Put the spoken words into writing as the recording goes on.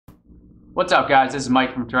What's up guys, this is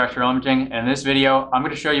Mike from Terrestrial Imaging, and in this video I'm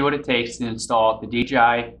going to show you what it takes to install the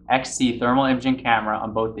DJI XT thermal imaging camera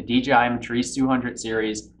on both the DJI Matrice 200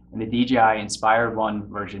 series and the DJI Inspire 1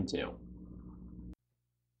 version 2.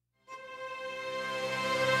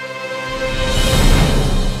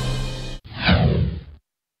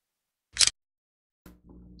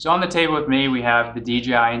 So on the table with me we have the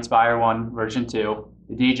DJI Inspire 1 version 2,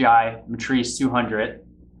 the DJI Matrice 200,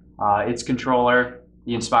 its controller,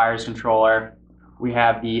 the Inspire's controller. We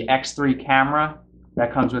have the X3 camera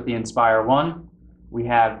that comes with the Inspire 1. We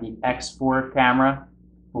have the X4 camera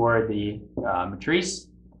for the Matrice.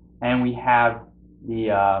 And we have the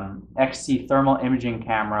XT thermal imaging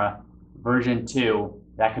camera version 2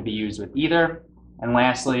 that could be used with either. And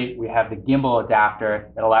lastly, we have the gimbal adapter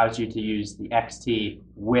that allows you to use the XT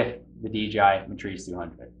with the DJI Matrice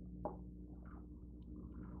 200.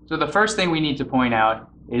 So the first thing we need to point out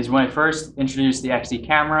is when I first introduced the XT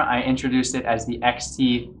camera, I introduced it as the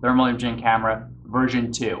XT thermal imaging camera version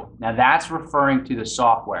 2. Now that's referring to the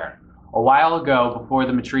software. A while ago, before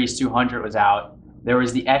the Matrice 200 was out, there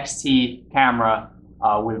was the XT camera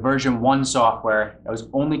with version 1 software that was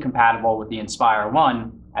only compatible with the Inspire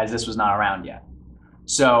 1, as this was not around yet.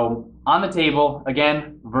 So on the table,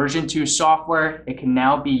 again, version 2 software, it can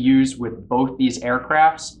now be used with both these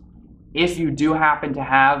aircrafts. If you do happen to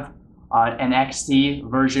have an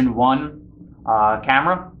XT version 1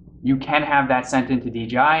 camera, you can have that sent into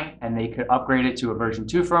DJI and they could upgrade it to a version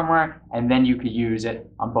 2 firmware, and then you could use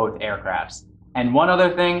it on both aircrafts. And one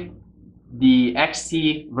other thing, the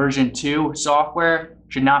XT version 2 software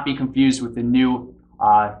should not be confused with the new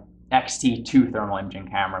XT2 thermal imaging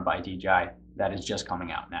camera by DJI that is just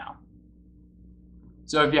coming out now.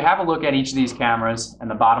 So if you have a look at each of these cameras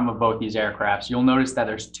and the bottom of both these aircrafts, you'll notice that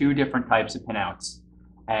there's two different types of pinouts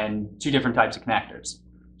and two different types of connectors.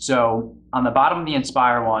 So on the bottom of the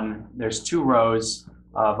Inspire 1, there's two rows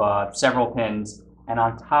of several pins, and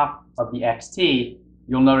on top of the XT,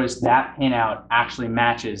 you'll notice that pinout actually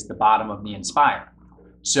matches the bottom of the Inspire.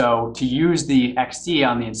 So to use the XT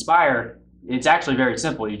on the Inspire, it's actually very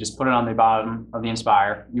simple. You just put it on the bottom of the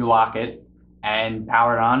Inspire, you lock it, and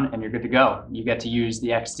power it on, and you're good to go. You get to use the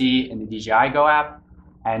XT in the DJI Go app,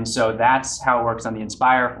 and so that's how it works on the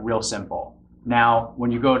Inspire, real simple. Now,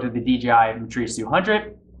 when you go to the DJI Matrice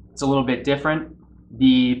 200, it's a little bit different.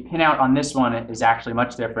 The pinout on this one is actually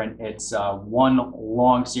much different. It's one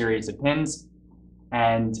long series of pins,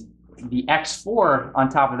 and the X4 on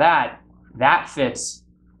top of that, that fits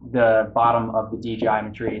the bottom of the DJI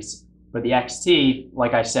Matrice, but the XT,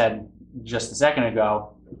 like I said just a second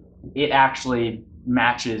ago, it actually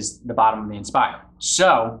matches the bottom of the Inspire.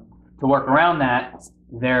 So to work around that,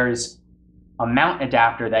 there's a mount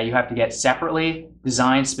adapter that you have to get separately,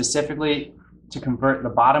 designed specifically to convert the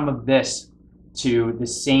bottom of this to the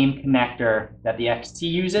same connector that the XT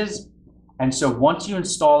uses. And so once you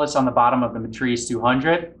install this on the bottom of the Matrice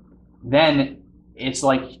 200, then it's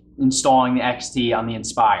like installing the XT on the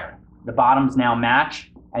Inspire. The bottoms now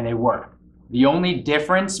match and they work. The only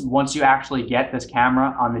difference once you actually get this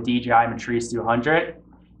camera on the DJI Matrice 200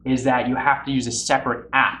 is that you have to use a separate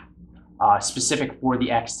app specific for the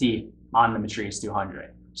XT on the Matrice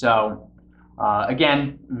 200. So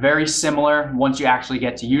again, very similar once you actually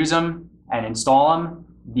get to use them and install them.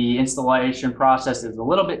 The installation process is a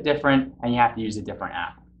little bit different and you have to use a different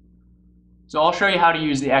app. So I'll show you how to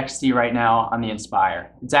use the XT right now on the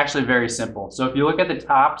Inspire. It's actually very simple. So if you look at the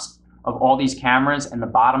tops of all these cameras and the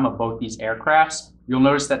bottom of both these aircrafts, you'll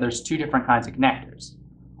notice that there's two different kinds of connectors.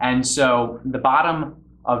 And so the bottom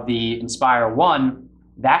of the Inspire 1,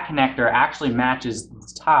 that connector actually matches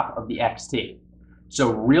the top of the XT.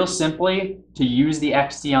 So real simply, to use the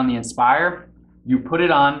XT on the Inspire, you put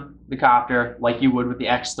it on the copter like you would with the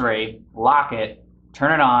X3, lock it,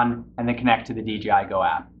 turn it on, and then connect to the DJI Go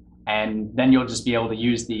app. And then you'll just be able to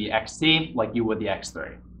use the XT like you would the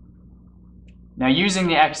X3. Now using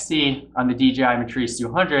the XT on the DJI Matrice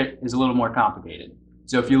 200 is a little more complicated.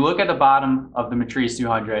 So if you look at the bottom of the Matrice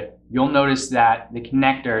 200, you'll notice that the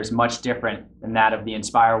connector is much different than that of the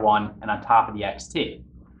Inspire 1 and on top of the XT.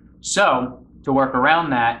 So to work around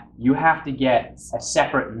that, you have to get a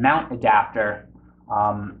separate mount adapter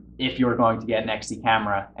if you're going to get an XT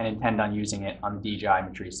camera and intend on using it on the DJI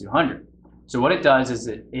Matrice 200. So what it does is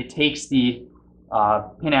it takes the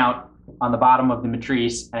pinout on the bottom of the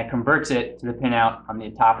Matrice and it converts it to the pinout on the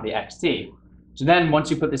top of the XT. So then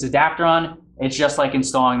once you put this adapter on, it's just like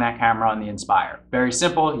installing that camera on the Inspire. Very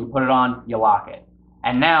simple, you put it on, you lock it.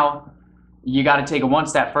 And now you got to take it one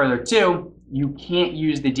step further too. You can't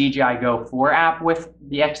use the DJI Go 4 app with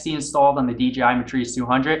the XT installed on the DJI Matrice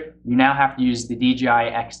 200. You now have to use the DJI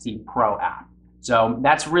XT Pro app. So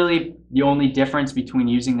that's really the only difference between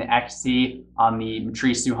using the XT on the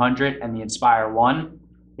Matrice 200 and the Inspire 1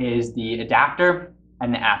 is the adapter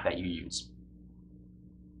and the app that you use.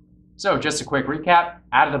 So just a quick recap,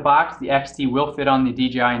 out of the box, the XT will fit on the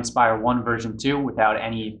DJI Inspire 1 version 2 without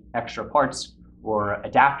any extra parts or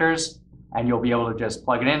adapters, and you'll be able to just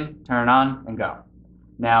plug it in, turn it on, and go.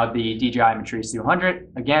 Now the DJI Matrice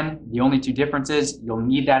 200, again, the only two differences, you'll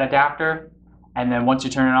need that adapter, and then once you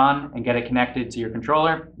turn it on and get it connected to your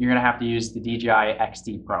controller, you're gonna have to use the DJI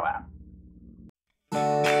XT Pro app.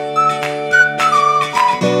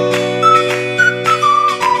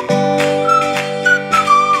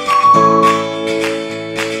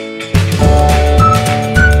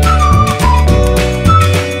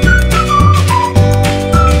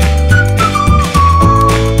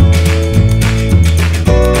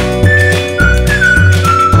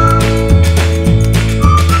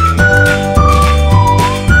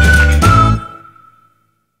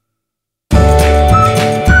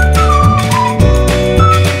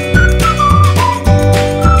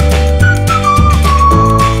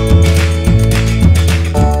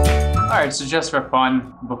 So just for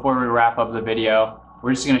fun, before we wrap up the video,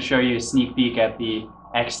 we're just going to show you a sneak peek at the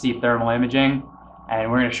XT thermal imaging, and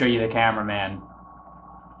we're going to show you the cameraman.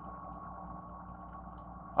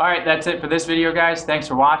 Alright, that's it for this video, guys. Thanks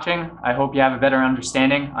for watching. I hope you have a better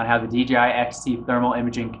understanding on how the DJI XT thermal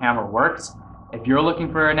imaging camera works. If you're looking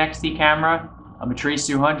for an XT camera, a Matrice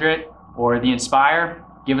 200, or the Inspire,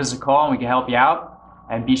 give us a call and we can help you out.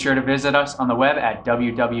 And be sure to visit us on the web at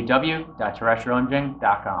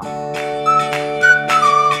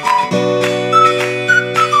www.terrestrialimaging.com.